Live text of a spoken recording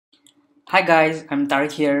Hi guys, I'm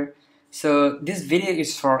Tariq here. So this video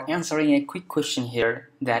is for answering a quick question here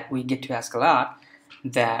that we get to ask a lot,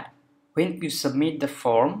 that when you submit the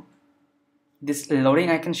form, this loading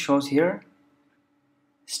icon shows here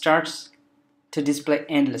starts to display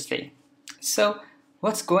endlessly. So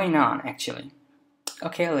what's going on actually?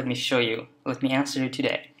 Okay, let me show you. Let me answer you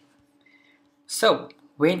today. So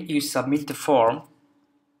when you submit the form,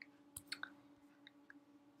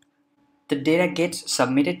 the data gets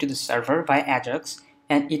submitted to the server by Ajax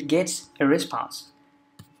and it gets a response.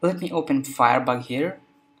 Let me open Firebug here,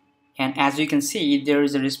 and as you can see, there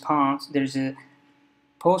is a response. There is a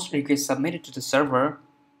post request submitted to the server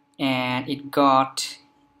and it got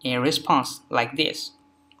a response like this.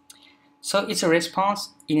 So it's a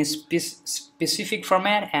response in a specific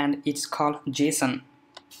format and it's called JSON.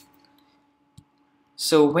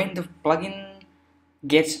 So when the plugin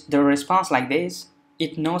gets the response like this,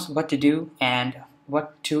 it knows what to do and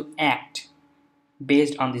what to act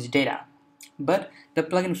based on this data. But the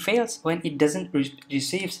plugin fails when it doesn't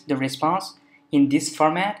receive the response in this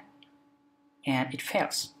format, and it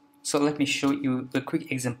fails. So let me show you a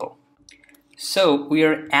quick example. So we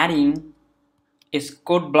are adding a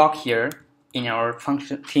code block here in our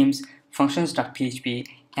function themes functions.php,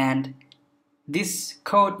 and this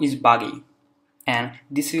code is buggy, and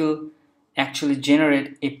this will actually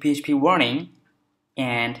generate a PHP warning,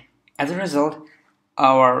 and as a result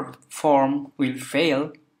our form will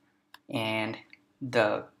fail and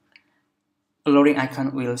the loading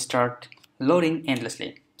icon will start loading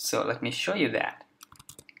endlessly. So let me show you that.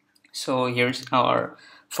 So here's our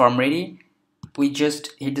form ready. We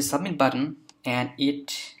just hit the submit button and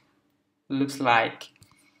it looks like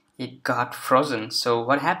it got frozen. So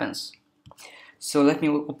what happens? So let me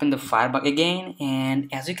open the Firebug again, and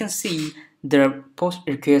as you can see, the post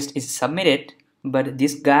request is submitted, but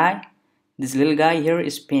this little guy here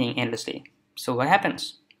is spinning endlessly. So what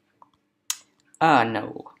happens?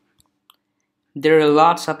 No. There are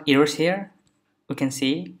lots of errors here, you can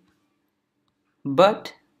see,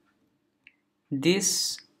 but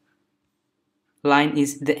this line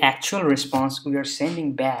is the actual response we are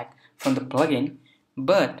sending back from the plugin,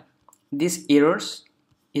 but this errors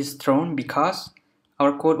is thrown because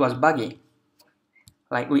our code was buggy.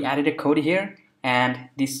 Like, we added a code here and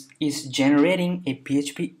this is generating a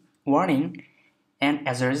PHP warning, and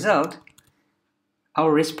as a result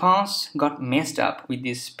our response got messed up with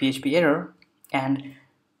this PHP error, and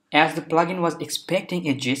as the plugin was expecting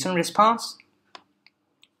a JSON response,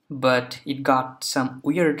 but it got some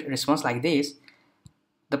weird response like this,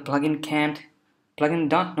 the plugin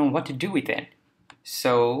don't know what to do with it.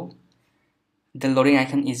 So the loading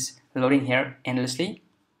icon is loading here endlessly,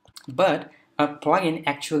 but our plugin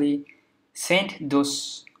actually sent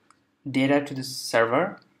those data to the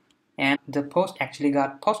server and the post actually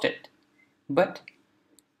got posted, but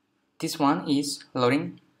this one is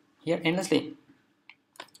loading here endlessly.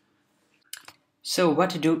 So what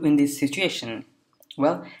to do in this situation?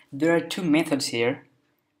 Well, there are two methods here.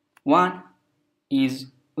 One is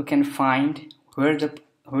we can find where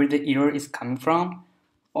the error is coming from,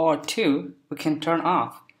 or two, we can turn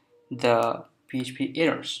off the PHP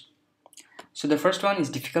errors. So the first one is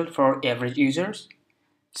difficult for average users,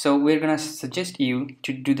 so we're gonna suggest you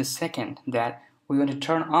to do the second, that we want to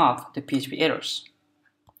turn off the PHP errors.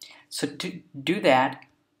 So to do that,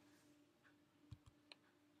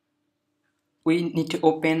 we need to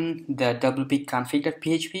open the wp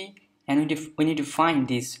config.php and we need to find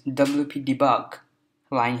this wp debug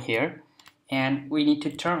line here, and we need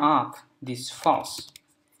to turn off this false.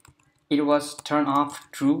 It was turned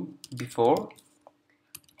off true before,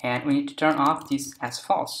 and we need to turn off this as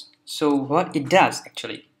false. So what it does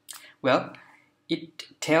actually? Well,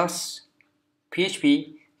 it tells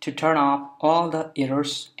PHP to turn off all the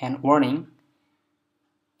errors and warning,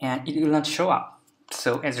 and it will not show up.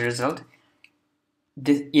 So as a result,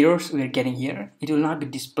 the errors we are getting here, it will not be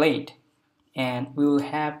displayed, and we will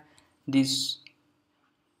have this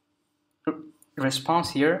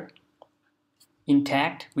response here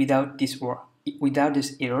intact without these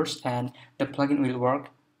errors, and the plugin will work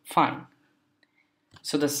fine.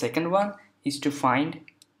 So the second one is to find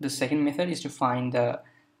the second method is to find the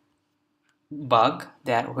bug,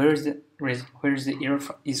 that where is the error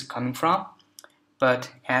is coming from.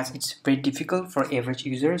 But as it's very difficult for average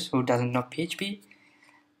users who doesn't know PHP,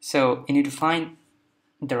 so you need to find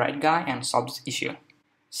the right guy and solve this issue.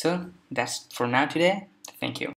 So that's for now today. Thank you.